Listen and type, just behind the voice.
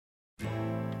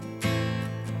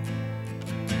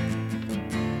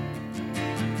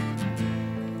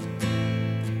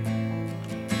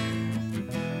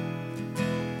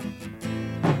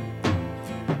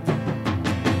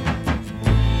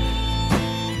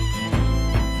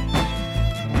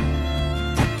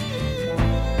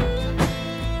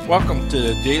Welcome to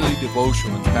the Daily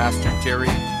Devotion with Pastor Terry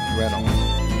Reynolds.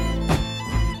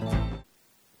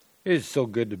 It is so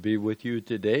good to be with you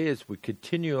today as we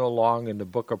continue along in the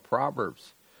book of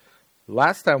Proverbs.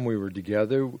 Last time we were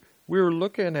together, we were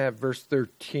looking at verse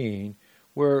 13,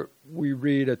 where we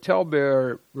read, "A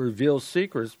talebearer reveals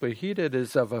secrets, but he that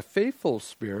is of a faithful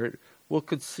spirit will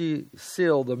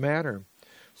conceal the matter."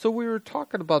 So we were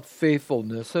talking about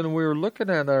faithfulness, and we were looking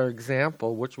at our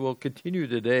example, which we'll continue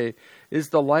today, is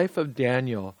the life of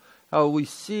Daniel. How we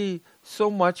see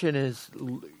so much in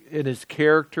his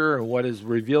character and what is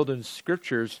revealed in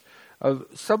scriptures of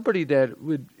somebody that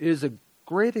is a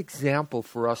great example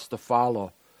for us to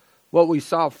follow. What we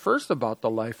saw first about the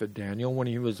life of Daniel when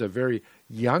he was a very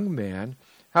young man,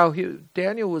 how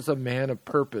Daniel was a man of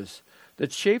purpose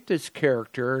that shaped his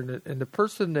character and the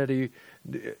person that he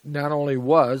not only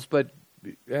was, but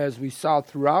as we saw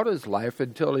throughout his life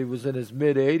until he was in his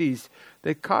mid-80s,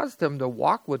 that caused him to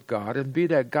walk with God and be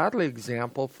that godly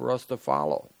example for us to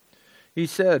follow. He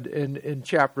said in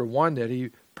chapter 1 that he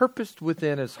purposed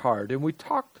within his heart, and we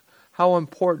talked how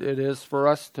important it is for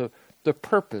us to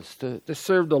purpose, to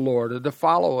serve the Lord, and to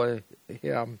follow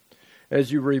Him. As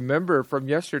you remember from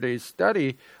yesterday's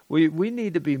study, we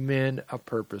need to be men of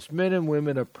purpose, men and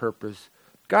women of purpose.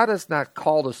 God has not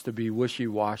called us to be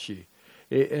wishy-washy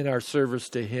in our service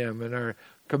to Him and our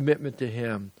commitment to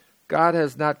Him. God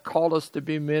has not called us to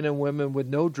be men and women with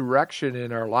no direction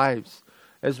in our lives.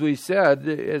 As we said,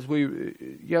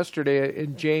 yesterday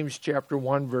in James chapter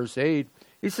 1, verse 8,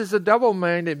 he says, "A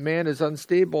double-minded man is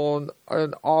unstable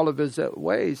in all of his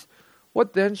ways."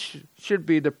 What then should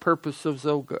be the purpose of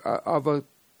the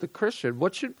Christian?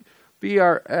 What should be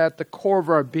at the core of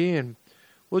our being?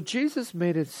 Well, Jesus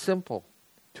made it simple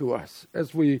to us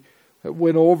as we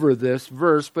went over this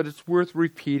verse, but it's worth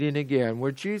repeating again,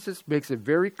 where Jesus makes it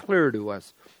very clear to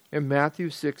us in Matthew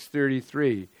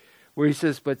 6:33, where he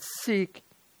says, "But seek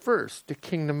first the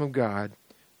kingdom of God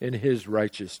and His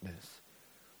righteousness."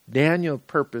 Daniel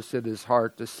purposed in his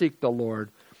heart to seek the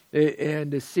Lord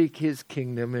and to seek His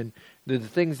kingdom, and the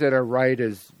things that are right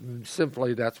is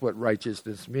simply, that's what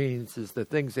righteousness means, is the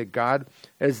things that God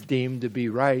has deemed to be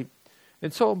right.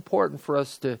 It's so important for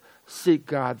us to seek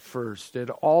God first in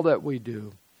all that we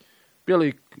do.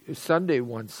 Billy Sunday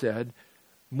once said,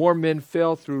 "More men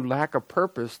fail through lack of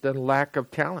purpose than lack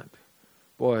of talent."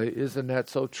 Boy, isn't that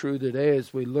so true today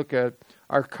as we look at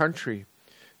our country,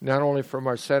 not only from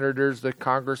our senators, the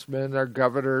congressmen, our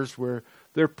governors, where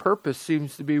their purpose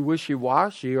seems to be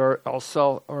wishy-washy or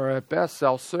at best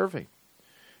self-serving.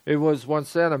 It was once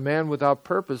said, a man without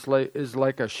purpose is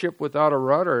like a ship without a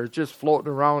rudder, just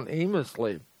floating around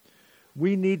aimlessly.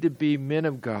 We need to be men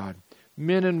of God,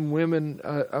 men and women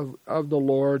of the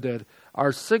Lord, that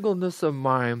our singleness of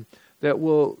mind that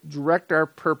will direct our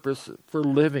purpose for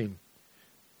living.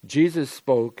 Jesus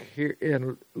spoke here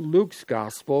in Luke's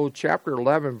Gospel, chapter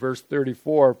 11, verse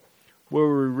 34, where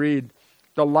we read,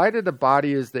 "The light of the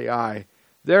body is the eye.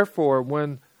 Therefore,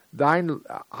 when thine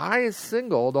eye is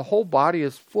single, the whole body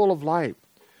is full of light.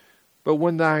 But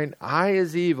when thine eye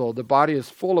is evil, the body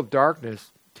is full of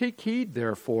darkness. Take heed,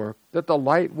 therefore, that the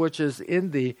light which is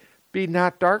in thee be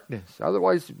not darkness."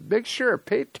 Otherwise, make sure,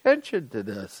 pay attention to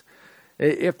this.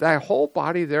 "If thy whole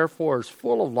body, therefore, is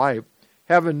full of light,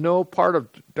 having no part of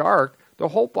dark, the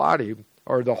whole body,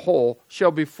 or the whole,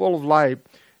 shall be full of light,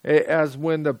 as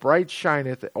when the bright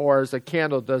shineth, or as a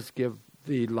candle does give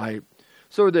thee light."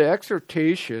 So the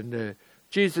exhortation that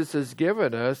Jesus has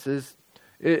given us is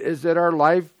that our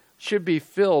life should be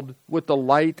filled with the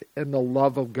light and the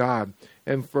love of God.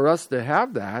 And for us to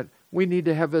have that, we need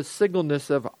to have a singleness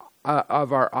of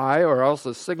our eye, or else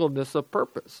a singleness of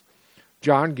purpose.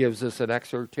 John gives us an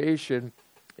exhortation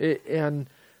in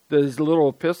this little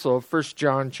epistle, 1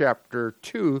 John chapter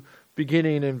 2,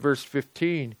 beginning in verse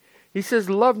 15. He says,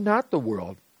 "Love not the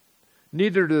world,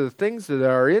 neither do the things that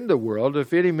are in the world.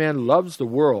 If any man loves the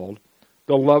world,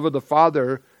 the love of the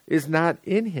Father is not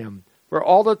in him. For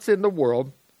all that's in the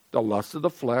world, the lust of the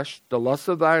flesh, the lust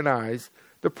of thine eyes,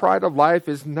 the pride of life,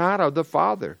 is not of the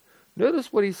Father."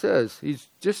 Notice what he says. He's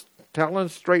just telling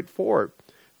straightforward.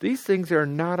 These things are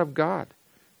not of God,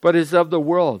 but is of the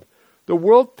world. The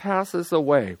world passes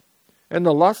away, and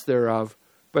the lust thereof.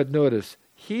 But notice,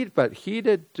 he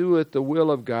that doeth the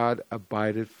will of God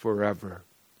abideth forever.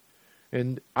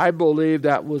 And I believe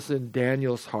that was in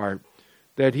Daniel's heart,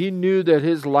 that he knew that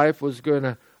his life was going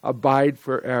to abide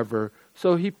forever.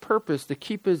 So he purposed to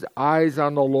keep his eyes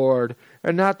on the Lord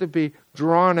and not to be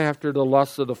drawn after the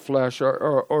lust of the flesh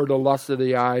or the lust of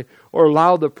the eye, or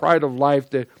allow the pride of life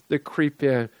to creep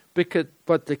in,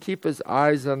 but to keep his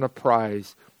eyes on the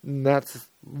prize. And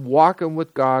that's walking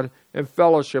with God and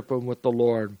fellowshipping with the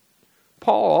Lord.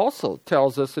 Paul also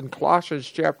tells us in Colossians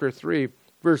chapter 3,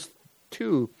 verse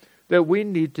 2, that we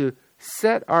need to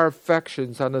set our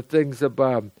affections on the things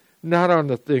above, not on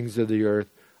the things of the earth.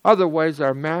 Otherwise,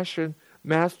 our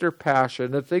master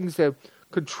passion, the things that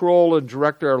control and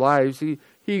direct our lives, he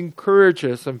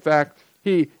encourages us. In fact,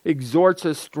 he exhorts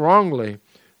us strongly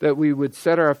that we would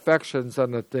set our affections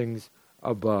on the things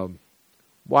above.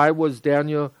 Why was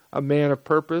Daniel a man of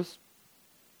purpose?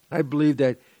 I believe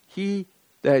that he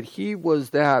was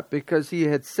that because he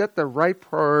had set the right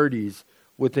priorities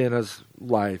within his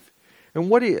life.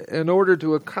 And in order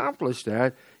to accomplish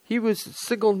that, he was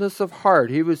singleness of heart.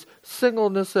 He was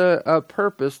singleness of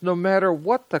purpose, no matter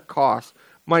what the cost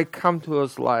might come to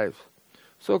his life.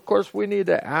 So, of course, we need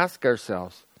to ask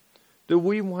ourselves, do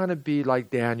we want to be like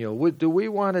Daniel? Do we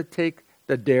want to take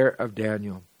the dare of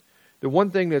Daniel? The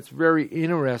one thing that's very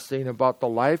interesting about the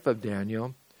life of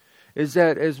Daniel is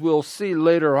that, as we'll see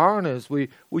later on as we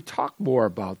talk more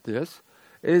about this,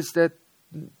 is that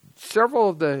several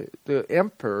of the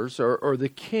emperors or the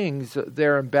kings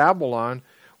there in Babylon,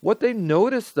 what they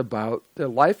noticed about the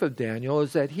life of Daniel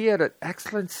is that he had an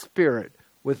excellent spirit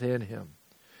within him.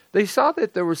 They saw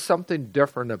that there was something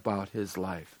different about his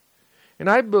life. And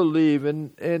I believe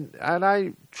and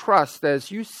I trust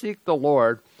as you seek the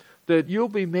Lord that you'll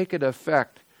be making an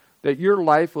effect, that your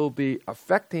life will be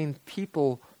affecting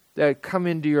people that come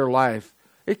into your life.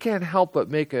 It can't help but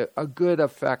make a good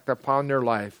effect upon their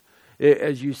life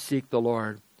as you seek the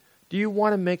Lord. Do you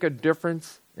want to make a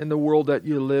difference in the world that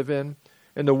you live in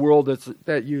the world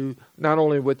that you, not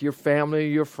only with your family,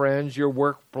 your friends, your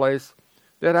workplace,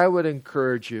 that I would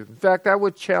encourage you. In fact, I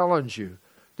would challenge you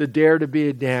to dare to be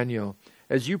a Daniel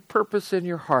as you purpose in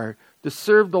your heart to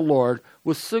serve the Lord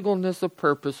with singleness of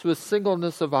purpose, with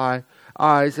singleness of eyes,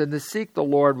 and to seek the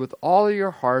Lord with all of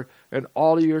your heart and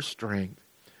all of your strength.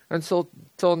 And so,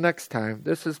 till next time,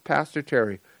 this is Pastor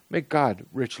Terry. May God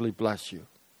richly bless you.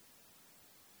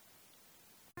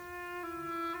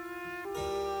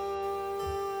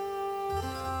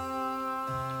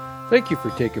 Thank you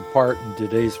for taking part in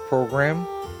today's program.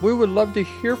 We would love to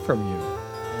hear from you.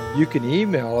 You can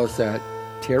email us at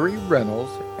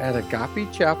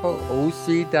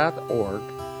terryreynolds@agapechapelOC.org.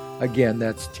 Again,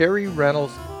 that's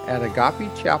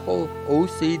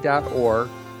terryreynolds@agapechapelOC.org.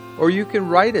 Or you can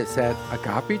write us at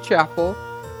Agape Chapel,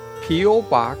 P.O.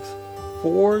 Box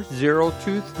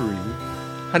 4023,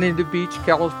 Huntington Beach,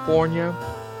 California,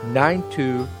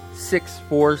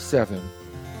 92647.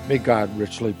 May God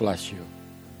richly bless you.